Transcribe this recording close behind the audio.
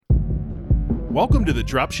Welcome to the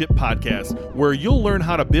Dropship Podcast, where you'll learn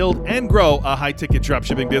how to build and grow a high-ticket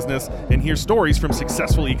dropshipping business and hear stories from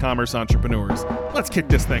successful e-commerce entrepreneurs. Let's kick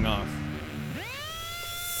this thing off.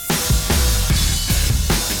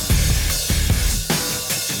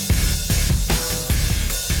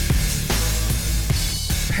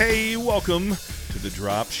 Hey, welcome to the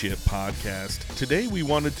Dropship Podcast. Today we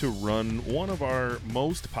wanted to run one of our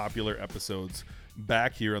most popular episodes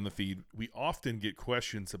back here on the feed. We often get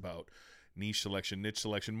questions about niche selection,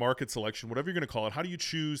 market selection, whatever you're going to call it. How do you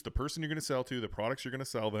choose the person you're going to sell to, the products you're going to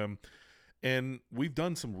sell them? And we've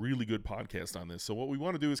done some really good podcasts on this. So what we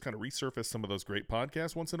want to do is kind of resurface some of those great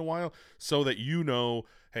podcasts once in a while so that you know,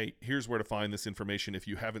 hey, here's where to find this information if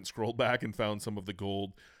you haven't scrolled back and found some of the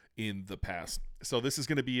gold in the past. So this is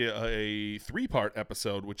going to be a three-part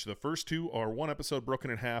episode, which the first two are one episode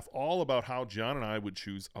broken in half, all about how John and I would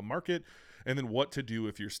choose a market and then what to do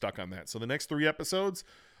if you're stuck on that. So the next three episodes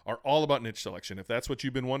are all about niche selection. If that's what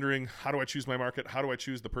you've been wondering, how do I choose my market? How do I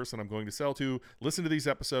choose the person I'm going to sell to? Listen to these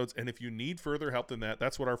episodes. And if you need further help than that,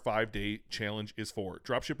 that's what our 5-day challenge is for.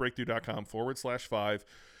 Dropshipbreakthrough.com/5.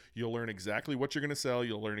 You'll learn exactly what you're going to sell.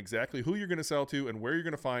 You'll learn exactly who you're going to sell to and where you're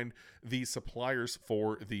going to find these suppliers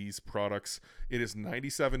for these products. It is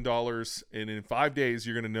 $97. And in 5 days,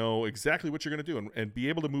 you're going to know exactly what you're going to do and be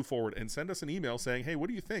able to move forward and send us an email saying, hey, what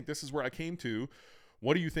do you think? This is where I came to.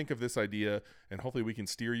 What do you think of this idea? And hopefully we can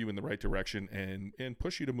steer you in the right direction and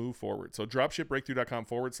push you to move forward. So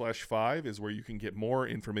dropshipbreakthrough.com/5 is where you can get more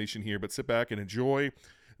information here. But sit back and enjoy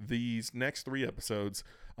these next three episodes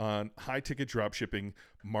on high-ticket dropshipping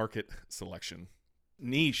market selection.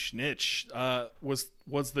 Niche was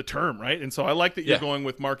the term, right? And so I like that you're going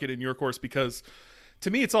with market in your course because to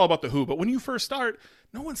me, it's all about the who. But when you first start,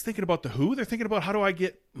 no one's thinking about the who. They're thinking about how do I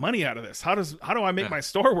get money out of this? How do I make my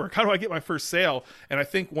store work? How do I get my first sale? And I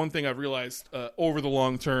think one thing I've realized over the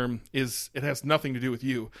long term is it has nothing to do with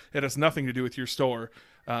you. It has nothing to do with your store.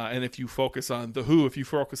 And if you focus on the who, if you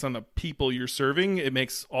focus on the people you're serving, it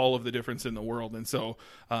makes all of the difference in the world. And so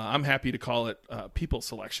I'm happy to call it people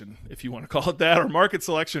selection, if you want to call it that, or market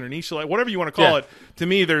selection or niche selection, whatever you want to call it. To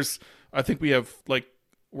me, I think we have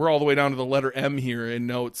we're all the way down to the letter M here in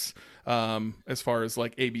notes as far as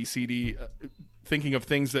like A, B, C, D, thinking of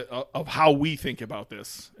things of how we think about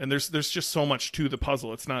this. And there's just so much to the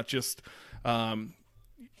puzzle. It's not just, I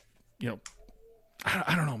don't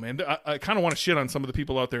know, man. I kind of want to shit on some of the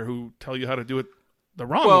people out there who tell you how to do it the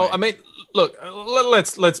wrong way. Well, I mean, look,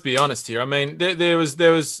 let's be honest here. I mean, there was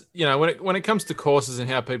when it comes to courses and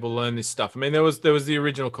how people learn this stuff. I mean, there was the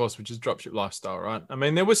original course, which is Dropship Lifestyle, right? I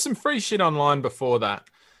mean, there was some free shit online before that.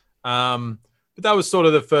 But that was sort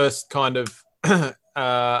of the first kind of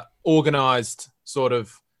organized sort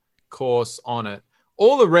of course on it.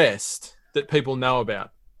 All the rest that people know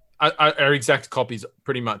about are exact copies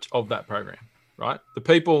pretty much of that program, right? The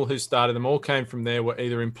people who started them all came from there, were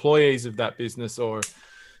either employees of that business or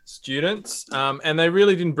students. And they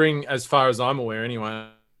really didn't bring, as far as I'm aware anyway,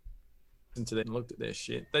 into them and looked at their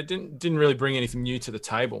shit. They didn't really bring anything new to the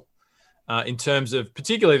table in terms of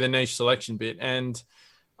particularly the niche selection bit. And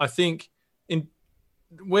I think in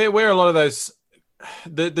where a lot of those,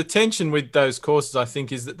 the tension with those courses, I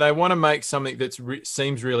think, is that they want to make something that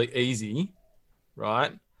seems really easy,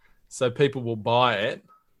 right? So people will buy it.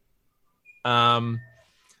 But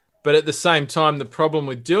at the same time, the problem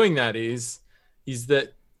with doing that is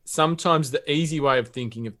that sometimes the easy way of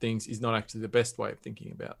thinking of things is not actually the best way of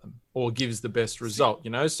thinking about them or gives the best result,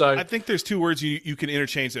 So I think there's two words you can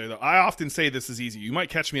interchange there, though. I often say this is easy. You might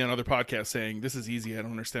catch me on other podcasts saying this is easy. I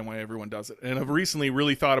don't understand why everyone does it. And I've recently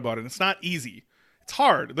really thought about it. It's not easy. It's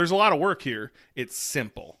hard. There's a lot of work here. It's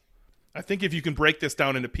simple. I think if you can break this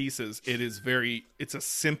down into pieces, it's a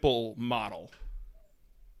simple model.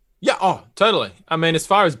 Yeah. Oh, totally. I mean, as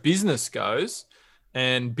far as business goes,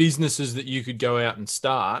 and businesses that you could go out and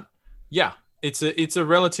start, yeah, it's a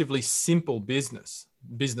relatively simple business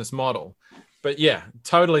model. But yeah,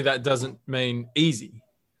 totally that doesn't mean easy.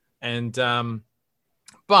 And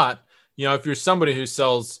but if you're somebody who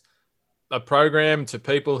sells a program to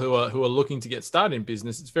people who are looking to get started in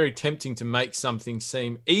business, it's very tempting to make something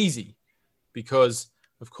seem easy because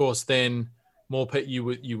of course then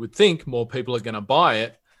you would think more people are going to buy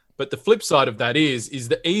it. But the flip side of that is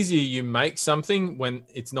the easier you make something when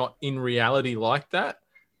it's not in reality like that,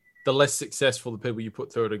 the less successful the people you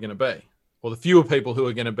put through it are going to be, or the fewer people who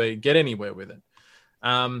are going to get anywhere with it.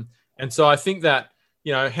 And so I think that,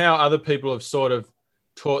 how other people have sort of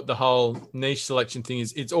taught the whole niche selection thing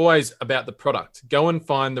is it's always about the product. Go and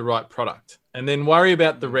find the right product and then worry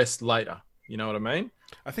about the rest later. You know what I mean?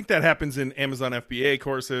 I think that happens in Amazon FBA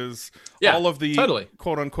courses. Yeah, All of the totally.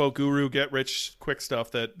 quote unquote guru get rich quick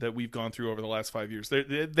stuff that we've gone through over the last 5 years. They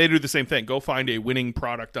do the same thing. Go find a winning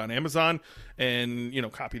product on Amazon and,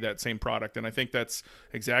 copy that same product. And I think that's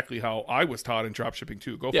exactly how I was taught in dropshipping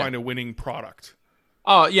too. Go find a winning product.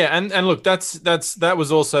 Oh yeah, and look, that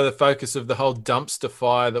was also the focus of the whole dumpster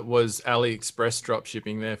fire that was AliExpress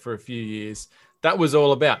dropshipping there for a few years. That was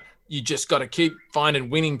all about, you just got to keep finding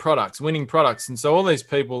winning products. And so all these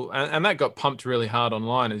people, and that got pumped really hard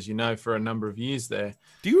online, as you know, for a number of years there.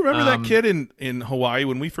 Do you remember that kid in Hawaii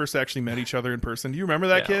when we first actually met each other in person? Do you remember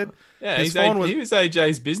that kid? Yeah, he was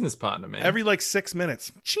AJ's business partner, man. Every 6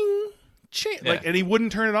 minutes, ching, ching, and he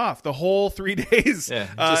wouldn't turn it off the whole 3 days. Yeah,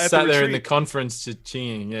 just sat there in the conference to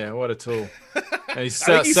chinging. Yeah, what a tool. And he's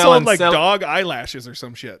I think he sold dog eyelashes or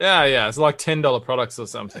some shit. Yeah, it's like $10 products or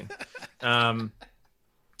something.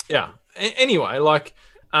 Yeah. Anyway,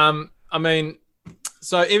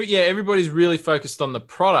 everybody's really focused on the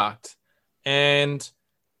product, and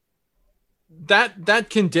that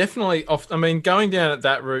can definitely going down at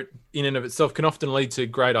that route in and of itself can often lead to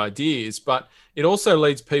great ideas, but it also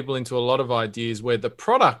leads people into a lot of ideas where the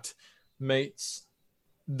product meets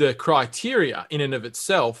the criteria in and of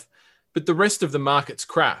itself, but the rest of the market's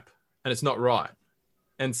crap and it's not right.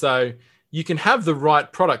 And so you can have the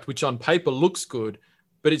right product, which on paper looks good,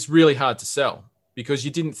 but it's really hard to sell because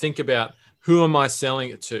you didn't think about, who am I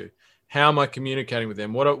selling it to? How am I communicating with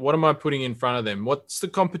them? What am I putting in front of them? What's the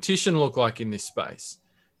competition look like in this space?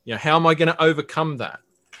 How am I going to overcome that?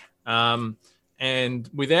 And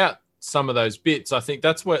without some of those bits, I think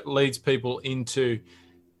that's what leads people into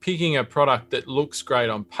picking a product that looks great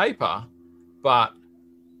on paper, but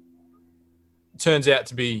turns out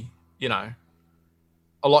to be, a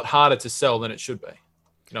lot harder to sell than it should be.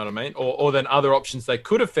 You know what I mean? Or than other options they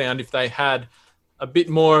could have found if they had a bit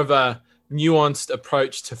more of a nuanced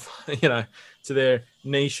approach to, to their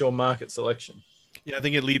niche or market selection. Yeah, I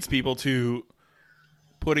think it leads people to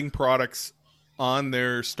putting products on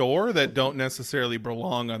their store that don't necessarily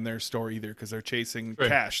belong on their store either, because they're chasing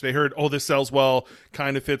cash. They heard, this sells well,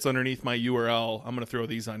 kind of fits underneath my URL. I'm going to throw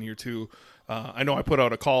these on here too. I know I put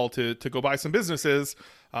out a call to go buy some businesses,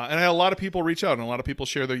 and I had a lot of people reach out, and a lot of people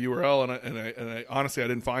share their URL, and I honestly, I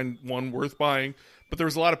didn't find one worth buying, but there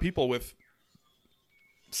was a lot of people with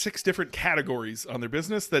 6 different categories on their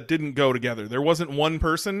business that didn't go together. There wasn't one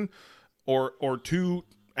person or 2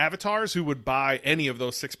 avatars who would buy any of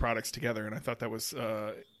those 6 products together, and I thought that was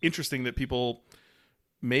interesting that people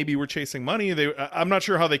maybe were chasing money. I'm not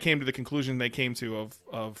sure how they came to the conclusion they came to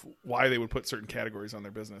of why they would put certain categories on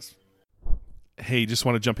their business. Hey, just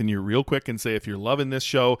want to jump in here real quick and say, if you're loving this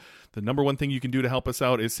show, the number one thing you can do to help us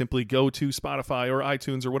out is simply go to Spotify or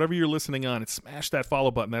iTunes or whatever you're listening on and smash that follow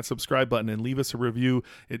button, that subscribe button, and leave us a review.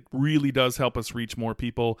 It really does help us reach more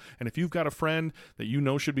people. And if you've got a friend that you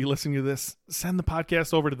know should be listening to this, send the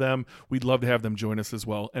podcast over to them. We'd love to have them join us as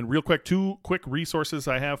well. And real quick, 2 quick resources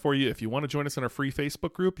I have for you. If you want to join us in our free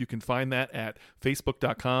Facebook group, you can find that at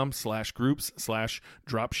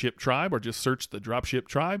facebook.com/groups/dropship tribe, or just search the Dropship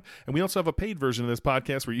Tribe. And we also have a paid version of this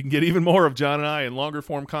podcast where you can get even more of John and I and longer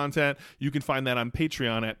form content. You can find that on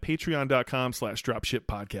Patreon at patreon.com/dropship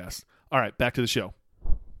podcast. All right, back to the show.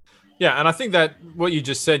 Yeah, and I think that what you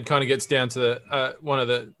just said kind of gets down to one of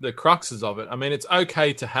the cruxes of it. I mean, it's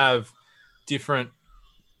okay to have different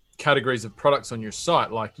categories of products on your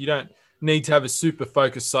site. Like, you don't need to have a super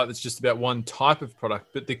focused site that's just about one type of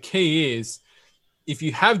product. But the key is, if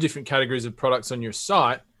you have different categories of products on your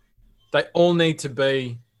site, they all need to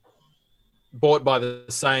be bought by the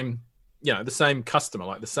same customer,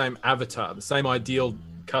 like the same avatar, the same ideal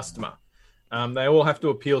customer. They all have to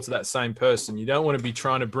appeal to that same person. You don't want to be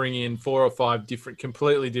trying to bring in 4 or 5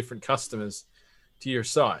 completely different customers to your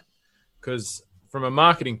site, because from a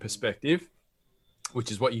marketing perspective,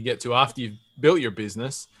 which is what you get to after you've built your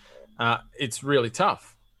business, it's really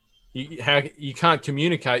tough. You can't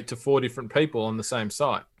communicate to 4 different people on the same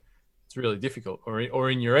site. It's really difficult, or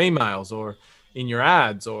in your emails, or in your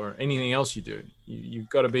ads, or anything else you do. You've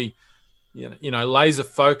got to be, laser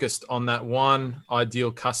focused on that one ideal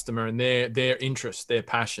customer and their interest, their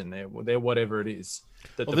passion, their whatever it is.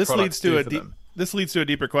 This leads to a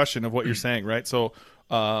deeper question of what you're saying, right? So,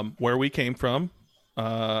 where we came from,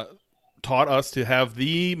 taught us to have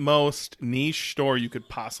the most niche store you could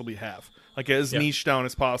possibly have, like as niche down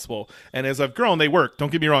as possible. And as I've grown, they work.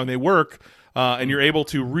 Don't get me wrong, they work. And you're able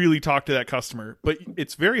to really talk to that customer. But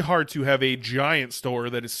it's very hard to have a giant store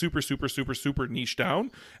that is super, super, super, super niche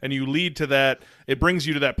down. And you lead to that. It brings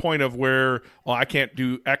you to that point of where, I can't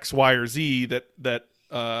do X, Y, or Z that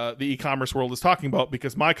the e-commerce world is talking about,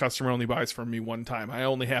 because my customer only buys from me one time. I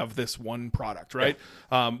only have this one product, right?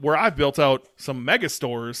 Where I've built out some mega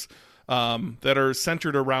stores that are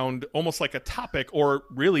centered around almost like a topic, or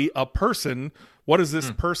really a person. What does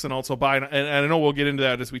this person also buy? And I know we'll get into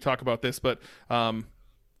that as we talk about this, but I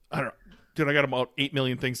don't know. Dude, I got about 8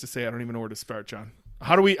 million things to say. I don't even know where to start, John.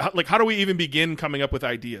 How do we even begin coming up with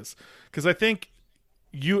ideas? Because I think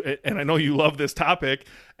you, and I know you love this topic,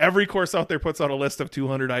 every course out there puts out a list of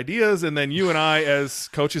 200 ideas, and then you and I, as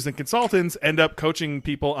coaches and consultants, end up coaching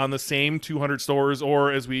people on the same 200 stores. Or,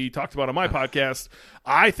 as we talked about on my podcast,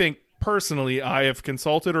 I think personally I have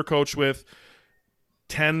consulted or coached with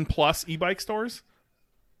 10 plus e-bike stores.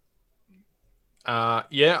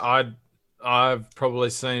 I've probably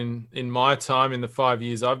seen, in my time, in the 5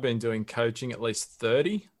 years I've been doing coaching, at least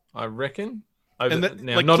 30, I reckon.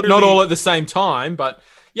 Not all at the same time, but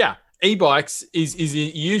yeah, e-bikes is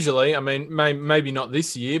usually, I mean, maybe not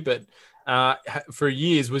this year, but for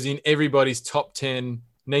years was in everybody's top 10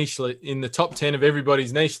 niche, in the top 10 of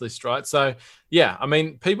everybody's niche list, right? So yeah, I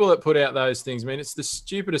mean, people that put out those things, I mean, it's the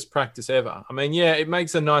stupidest practice ever. I mean, yeah, it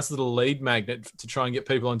makes a nice little lead magnet to try and get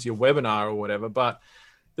people onto your webinar or whatever, but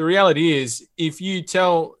the reality is, if you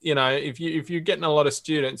tell, if you're getting a lot of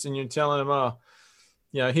students and you're telling them, oh,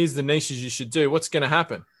 here's the niches you should do, what's going to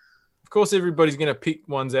happen? Of course, everybody's going to pick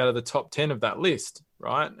ones out of the top 10 of that list,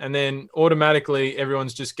 right? And then automatically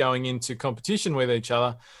everyone's just going into competition with each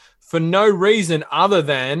other for no reason other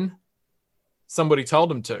than somebody told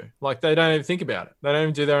them to. Like, they don't even think about it. They don't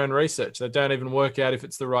even do their own research. They don't even work out if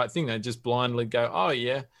it's the right thing. They just blindly go, oh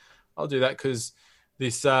yeah, I'll do that because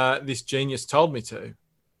this genius told me to.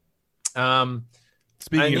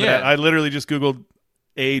 Speaking of that, I literally just Googled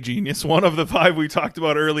a genius, one of the 5 we talked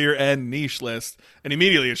about earlier, and niche list, and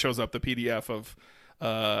immediately it shows up the PDF of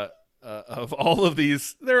all of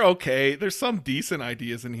these. They're okay. There's some decent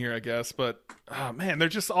ideas in here, I guess, but man, they're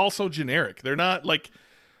just all so generic. They're not like,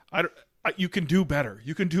 you can do better.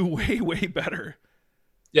 You can do way, way better.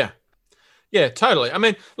 Yeah, totally. I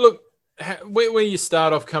mean, look, where you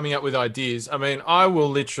start off coming up with ideas, I mean, I will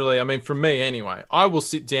literally, I mean, for me anyway, I will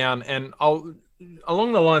sit down and I'll,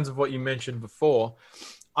 along the lines of what you mentioned before,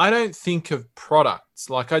 I don't think of products.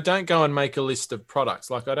 Like, I don't go and make a list of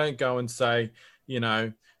products. Like, I don't go and say,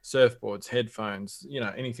 surfboards, headphones,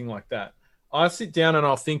 anything like that. I sit down and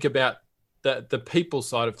I'll think about the people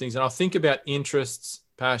side of things, and I'll think about interests,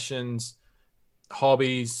 passions,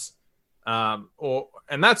 hobbies, and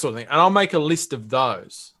that sort of thing. And I'll make a list of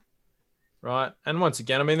those. Right. And once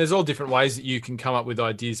again, I mean, there's all different ways that you can come up with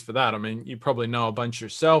ideas for that. I mean, you probably know a bunch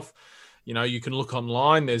yourself. You can look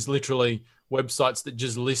online. There's literally websites that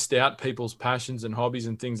just list out people's passions and hobbies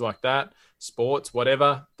and things like that, sports,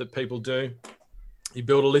 whatever that people do. You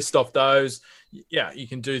build a list off those. Yeah, you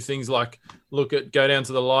can do things like go down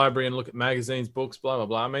to the library and look at magazines, books, blah, blah,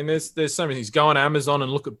 blah. I mean, there's so many things. Go on Amazon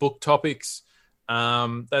and look at book topics.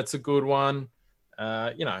 That's a good one.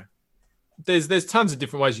 There's tons of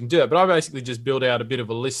different ways you can do it, but I basically just build out a bit of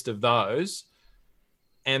a list of those,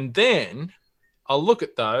 and then I'll look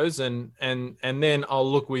at those and then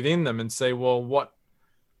I'll look within them and say, well, what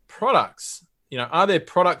products, are there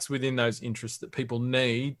products within those interests that people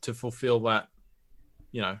need to fulfill that,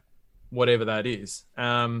 whatever that is.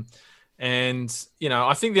 I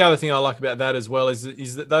think the other thing I like about that as well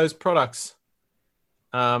is that those products,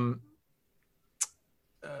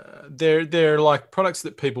 they're like products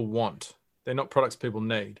that people want. They're not products people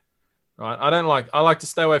need, right? I like to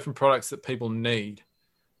stay away from products that people need,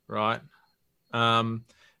 right?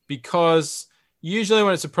 Because usually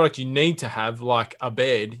when it's a product you need to have, like a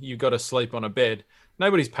bed, you've got to sleep on a bed.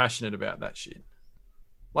 Nobody's passionate about that shit.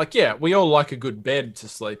 Like, yeah, we all like a good bed to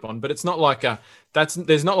sleep on, but it's not like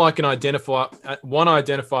there's not like one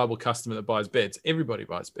identifiable customer that buys beds. Everybody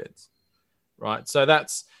buys beds, right? So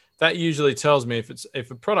that usually tells me if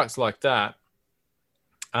a product's like that,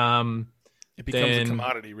 it becomes a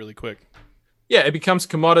commodity really quick. Yeah, it becomes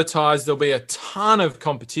commoditized. There'll be a ton of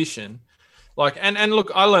competition. Like, and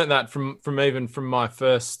look, I learned that from the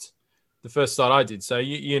first site I did. So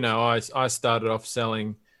I started off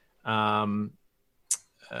selling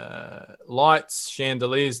lights,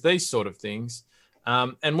 chandeliers, these sort of things.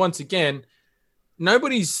 And once again,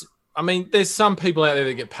 there's some people out there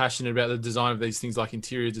that get passionate about the design of these things, like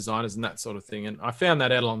interior designers and that sort of thing. And I found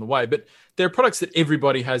that out along the way. But there are products that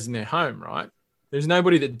everybody has in their home, right? There's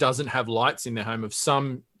nobody that doesn't have lights in their home of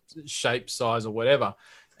some shape, size, or whatever.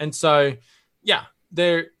 And so, yeah,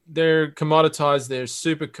 they're commoditized. They're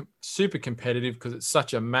super competitive because it's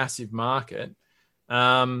such a massive market.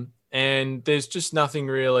 And there's just nothing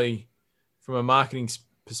really from a marketing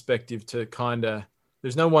perspective to kind of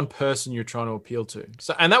There's no one person you're trying to appeal to.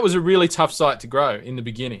 So, and that was a really tough site to grow in the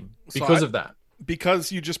beginning because of that.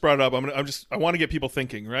 Because you just brought it up, I want to get people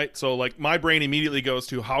thinking, right? So like my brain immediately goes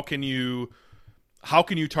to how can you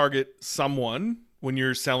target someone when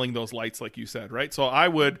you're selling those lights, like you said, right? So I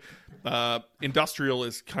would, industrial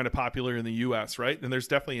is kind of popular in the US, right? And there's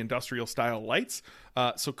definitely industrial style lights.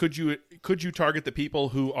 So could you target the people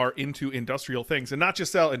who are into industrial things and not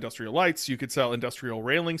just sell industrial lights? You could sell industrial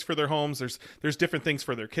railings for their homes. There's different things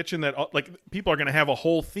for their kitchen that like people are going to have a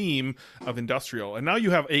whole theme of industrial. And now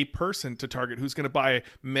you have a person to target who's going to buy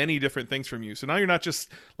many different things from you. So now you're not just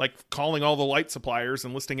like calling all the light suppliers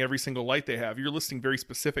and listing every single light they have. You're listing very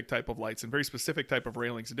specific type of lights and very specific type of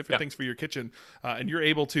railings and different things for your kitchen. And you're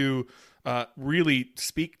able to really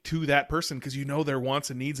speak to that person because you know their wants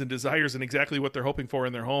and needs and desires and exactly what they're hoping for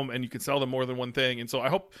in their home, and you can sell them more than one thing. And so I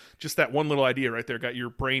hope just that one little idea right there got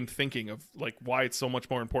your brain thinking of like why it's so much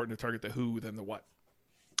more important to target the who than the what.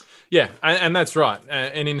 Yeah, and that's right.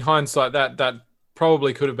 And in hindsight, that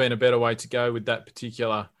probably could have been a better way to go with that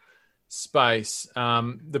particular space.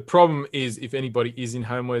 The problem is, if anybody is in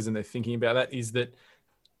homewares and they're thinking about that, is that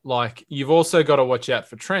like you've also got to watch out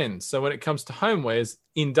for trends. So when it comes to homewares,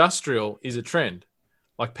 industrial is a trend.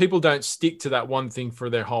 Like people don't stick to that one thing for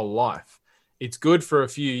their whole life. It's good for a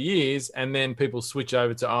few years and then people switch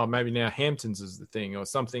over to, oh, maybe now Hamptons is the thing or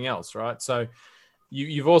something else, right? So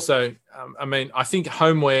you've also, I think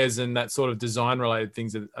homewares and that sort of design related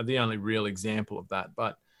things are the only real example of that.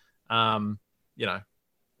 But,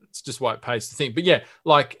 it's just why it pays to think. But yeah,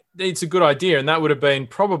 like it's a good idea. And that would have been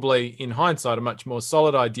probably in hindsight a much more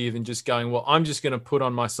solid idea than just going, well, I'm just going to put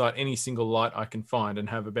on my site any single light I can find and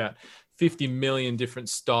have about 50 million different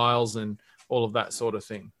styles and all of that sort of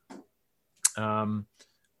thing. But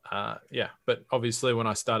obviously when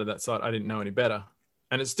I started that site, I didn't know any better.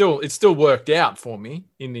 And it still worked out for me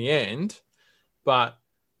in the end, but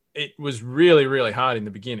it was really, really hard in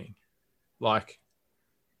the beginning. Like,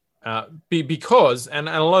 because a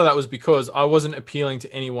lot of that was because I wasn't appealing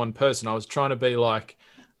to any one person. I was trying to be like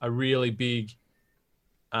a really big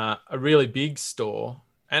store.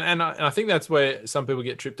 And I think that's where some people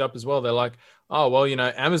get tripped up as well. They're like, oh, well,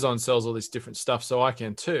 Amazon sells all this different stuff, so I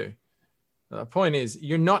can too. The point is,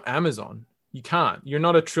 you're not Amazon. You can't. You're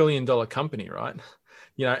not a $1 trillion company, right?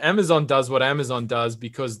 Amazon does what Amazon does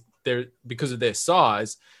because of their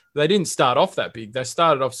size. They didn't start off that big. They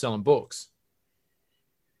started off selling books.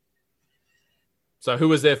 So who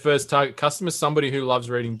was their first target customer? Somebody who loves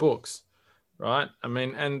reading books, right?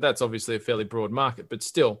 And that's obviously a fairly broad market, but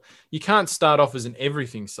still, you can't start off as an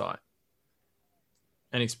everything site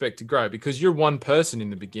and expect to grow because you're one person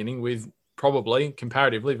in the beginning with probably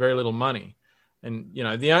comparatively very little money. And,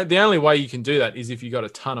 the only way you can do that is if you got a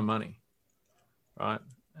ton of money, right?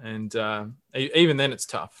 And even then it's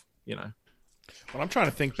tough, Well, I'm trying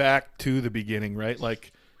to think back to the beginning, right?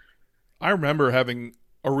 Like I remember having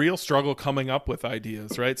a real struggle coming up with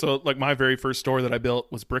ideas, right? So like my very first store that I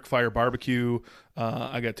built was Brickfire Barbecue.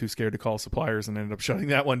 I got too scared to call suppliers and ended up shutting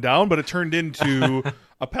that one down, but it turned into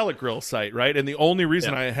a pellet grill site, right? And the only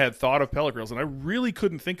reason I had thought of pellet grills, and I really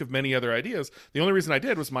couldn't think of many other ideas, the only reason I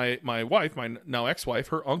did was my wife, my now ex-wife,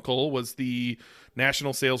 her uncle was the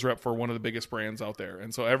national sales rep for one of the biggest brands out there.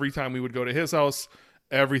 And so every time we would go to his house,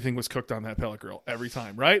 everything was cooked on that pellet grill every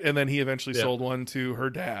time, right? And then he eventually sold one to her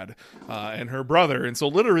dad and her brother. And so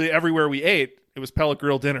literally everywhere we ate, it was pellet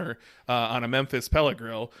grill dinner on a Memphis pellet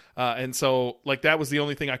grill. And so like that was the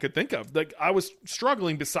only thing I could think of. Like I was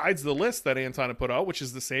struggling besides the list that Anton had put out, which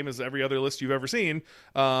is the same as every other list you've ever seen.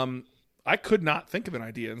 I could not think of an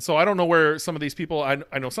idea. And so I don't know where some of these people,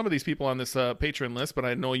 I know some of these people on this patron list, but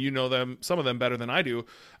I know them, some of them better than I do.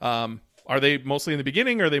 Are they mostly in the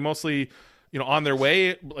beginning? Or are they mostly on their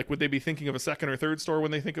way? Like, would they be thinking of a second or third store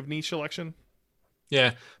when they think of niche selection?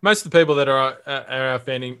 Yeah. Most of the people that are our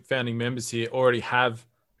founding members here already have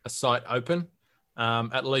a site open,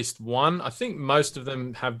 at least one. I think most of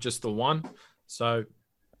them have just the one. So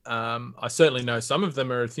I certainly know some of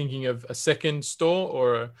them are thinking of a second store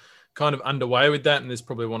or are kind of underway with that. And there's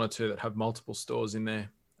probably one or two that have multiple stores in there.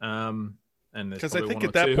 And there's probably one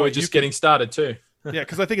or two who are just getting started too. Yeah,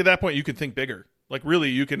 because I think at that point you can think bigger. Like really,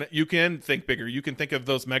 you can think bigger. You can think of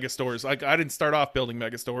those mega stores. Like I didn't start off building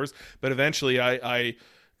mega stores, but eventually I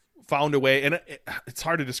found a way. And it's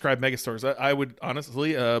hard to describe mega stores. I would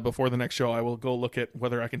honestly, before the next show, I will go look at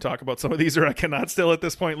whether I can talk about some of these or I cannot still at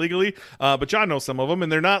this point legally. But John knows some of them,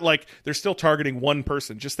 and they're not like they're still targeting one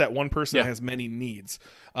person. Just that one person has many needs,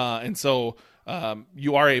 and so.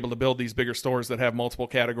 you are able to build these bigger stores that have multiple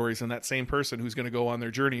categories, and that same person who's going to go on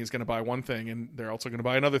their journey is going to buy one thing, and they're also going to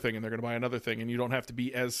buy another thing, and they're going to buy another thing, and you don't have to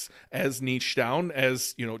be as niche down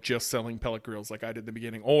as, you know, just selling pellet grills like I did in the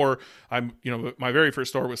beginning. Or my very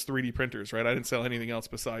first store was 3D printers, right? I didn't sell anything else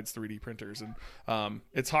besides 3D printers, and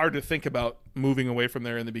it's hard to think about moving away from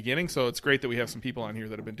there in the beginning. So it's great that we have some people on here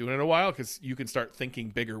that have been doing it a while, because you can start thinking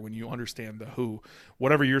bigger when you understand the who.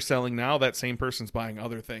 Whatever you're selling now, that same person's buying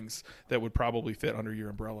other things that would probably fit under your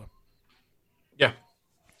umbrella. Yeah,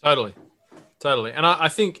 totally. And I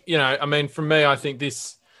think, you know, I mean, for me, I think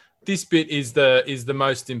this bit is the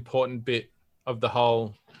most important bit of the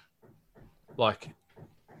whole, like,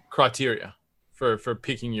 criteria for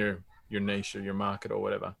picking your niche or your market or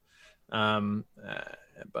whatever.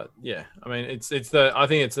 But yeah, I mean, I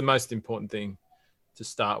think it's the most important thing to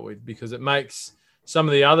start with, because it makes some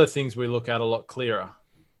of the other things we look at a lot clearer,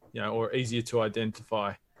 you know, or easier to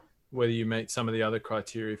identify whether you meet some of the other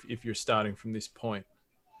criteria if you're starting from this point.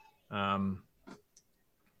 I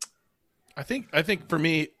think for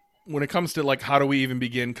me, when it comes to like, how do we even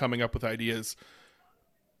begin coming up with ideas?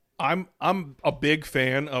 I'm a big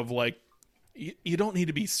fan of, like, you don't need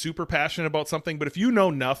to be super passionate about something, but if you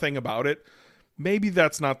know nothing about it, maybe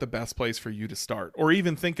that's not the best place for you to start, or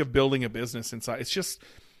even think of building a business inside. It's just,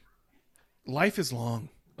 life is long.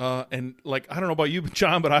 And like, I don't know about you,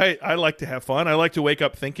 John, but I like to have fun. I like to wake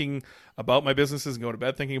up thinking about my businesses and go to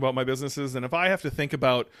bed thinking about my businesses. And if I have to think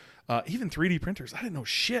about even 3D printers, I didn't know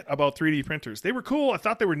shit about 3D printers. They were cool. I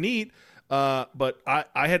thought they were neat. But I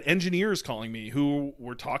had engineers calling me who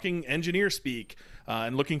were talking engineer speak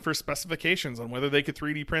and looking for specifications on whether they could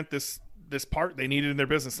 3D print this part they needed in their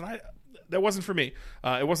business. And that wasn't for me.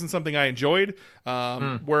 It wasn't something I enjoyed.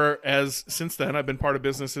 Whereas since then, I've been part of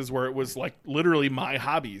businesses where it was like literally my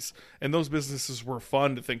hobbies, and those businesses were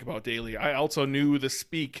fun to think about daily. I also knew the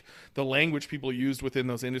language people used within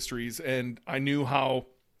those industries, and I knew how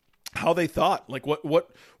they thought, like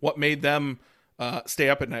what made them stay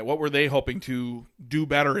up at night. What were they hoping to do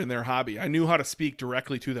better in their hobby? I knew how to speak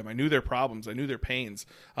directly to them. I knew their problems. I knew their pains.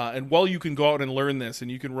 And while you can go out and learn this, and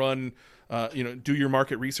you can run, do your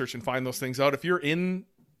market research and find those things out, if you're in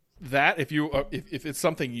that, if it's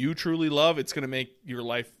something you truly love, it's going to make your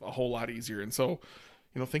life a whole lot easier. And so,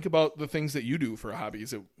 think about the things that you do for a hobby.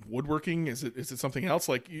 Is it woodworking? Is it something else?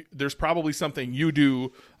 Like, there's probably something you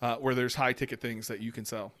do where there's high ticket things that you can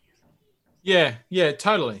sell. Yeah,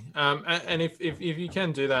 totally. And if you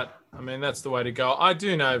can do that, I mean, that's the way to go. I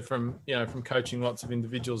do know from coaching lots of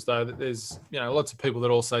individuals, though, that there's, lots of people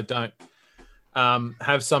that also don't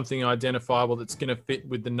have something identifiable that's going to fit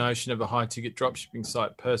with the notion of a high ticket dropshipping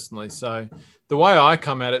site personally. So the way I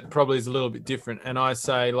come at it probably is a little bit different. And I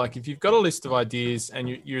say, like, if you've got a list of ideas and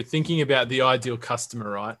you're thinking about the ideal customer,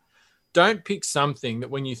 right? Don't pick something that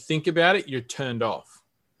when you think about it, you're turned off,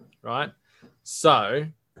 right? So,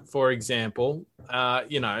 for example, I'm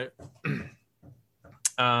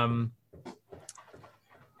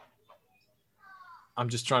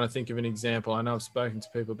just trying to think of an example. I know I've spoken to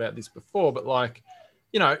people about this before, but like,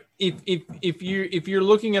 if you're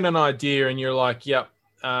looking at an idea and you're like, yep,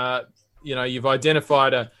 you've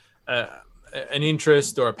identified an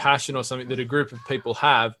interest or a passion or something that a group of people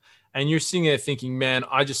have, and you're sitting there thinking, man,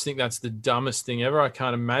 I just think that's the dumbest thing ever. I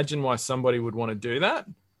can't imagine why somebody would want to do that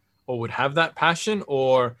or would have that passion,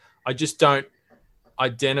 or I just don't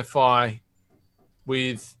identify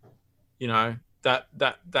with,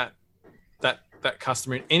 that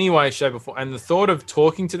customer in any way, shape, or form. And the thought of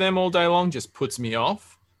talking to them all day long just puts me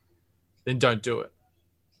off. Then don't do it,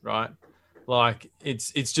 right? Like,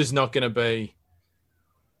 it's just not going to be.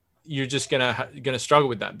 You're just gonna struggle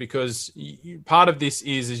with that, because part of this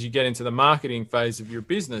is, as you get into the marketing phase of your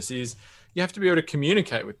business, is you have to be able to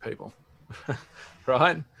communicate with people,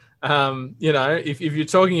 right? If you're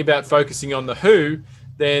talking about focusing on the who,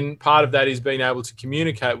 then part of that is being able to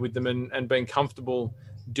communicate with them and being comfortable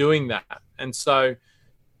doing that. And so,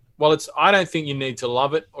 while I don't think you need to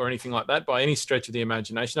love it or anything like that by any stretch of the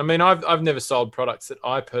imagination. I mean, I've never sold products that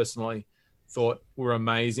I personally thought were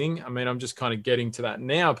amazing. I mean, I'm just kind of getting to that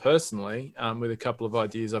now personally with a couple of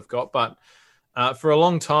ideas I've got. But for a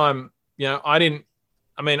long time, I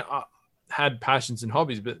had passions and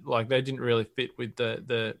hobbies, but like they didn't really fit with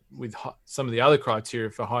with some of the other criteria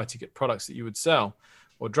for high ticket products that you would sell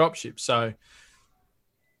or drop ship. So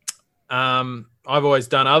I've always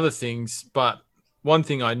done other things, but one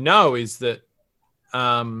thing I know is that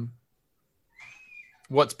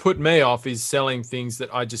what's put me off is selling things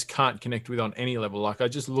that I just can't connect with on any level. Like, I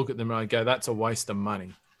just look at them and I go, that's a waste of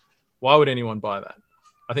money. Why would anyone buy that?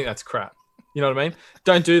 I think that's crap. You know what I mean?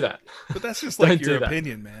 Don't do that. But that's just like your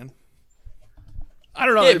opinion, man. I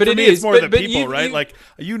don't know. Yeah, but For it me, is. it's more the But people, right? Like,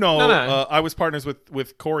 No. I was partners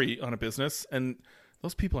with Corey on a business, and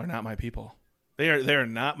those people are not my people. They are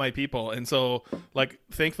not my people. And so, like,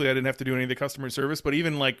 thankfully, I didn't have to do any of the customer service. But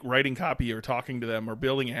even like writing copy or talking to them or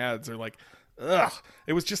building ads or like, ugh,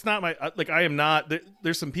 it was just not my like. I am not.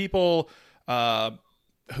 There's some people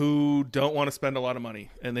who don't want to spend a lot of money,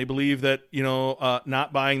 and they believe that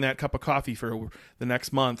not buying that cup of coffee for the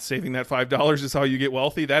next month, saving that $5 is how you get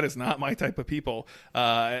wealthy. That is not my type of people.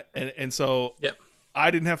 And so, Yep. I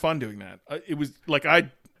didn't have fun doing that. It was like I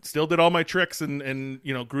still did all my tricks and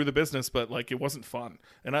grew the business, but like it wasn't fun.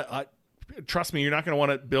 And I trust me, you're not going to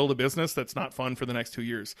want to build a business that's not fun for the next 2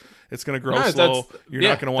 years. It's going to grow slow. You're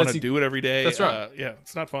not going to want to do it every day. That's right.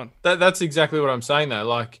 It's not fun. That's exactly what I'm saying though.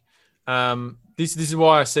 Like, this is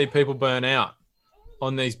why I see people burn out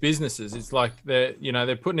on these businesses. It's like they're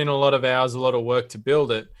putting in a lot of hours, a lot of work to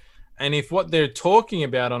build it. And if what they're talking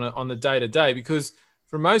about on the day to day, because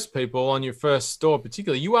for most people on your first store,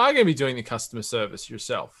 particularly, you are going to be doing the customer service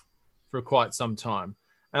yourself for quite some time.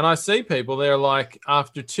 And I see people, they're like,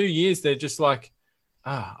 after 2 years, they're just like,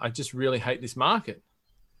 I just really hate this market.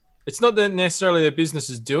 It's not that necessarily their business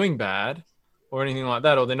is doing bad or anything like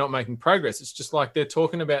that, or they're not making progress. It's just like they're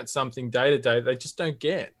talking about something day to day they just don't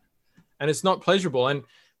get. And it's not pleasurable. And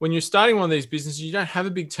when you're starting one of these businesses, you don't have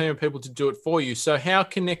a big team of people to do it for you. So how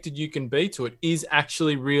connected you can be to it is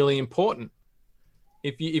actually really important.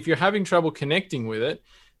 If you're having trouble connecting with it,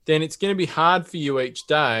 then it's going to be hard for you each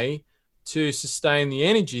day to sustain the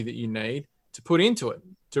energy that you need to put into it,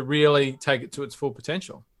 to really take it to its full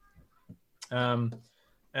potential. And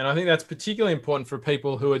I think that's particularly important for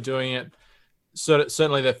people who are doing it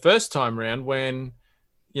certainly their first time around, when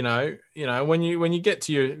when you get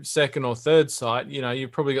to your second or third site,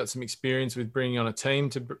 you've probably got some experience with bringing on a team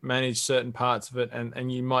to manage certain parts of it,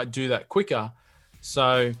 and you might do that quicker.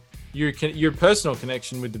 So your personal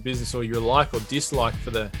connection with the business, or your like or dislike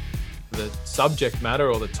for the subject matter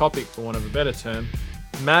or the topic, for want of a better term,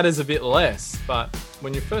 matters a bit less. But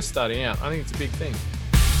when you're first starting out, I think it's a big thing.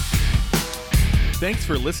 Thanks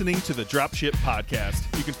for listening to the Dropship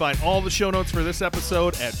Podcast. You can find all the show notes for this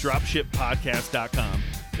episode at dropshippodcast.com.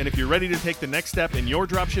 And if you're ready to take the next step in your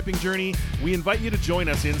dropshipping journey, we invite you to join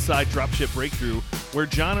us inside Dropship Breakthrough, where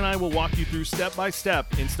John and I will walk you through step by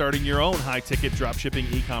step in starting your own high-ticket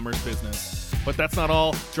dropshipping e-commerce business. But that's not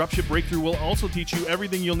all. Dropship Breakthrough will also teach you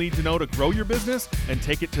everything you'll need to know to grow your business and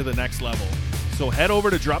take it to the next level. So head over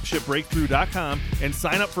to dropshipbreakthrough.com and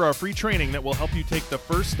sign up for our free training that will help you take the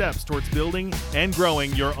first steps towards building and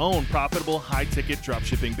growing your own profitable high-ticket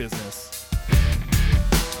dropshipping business.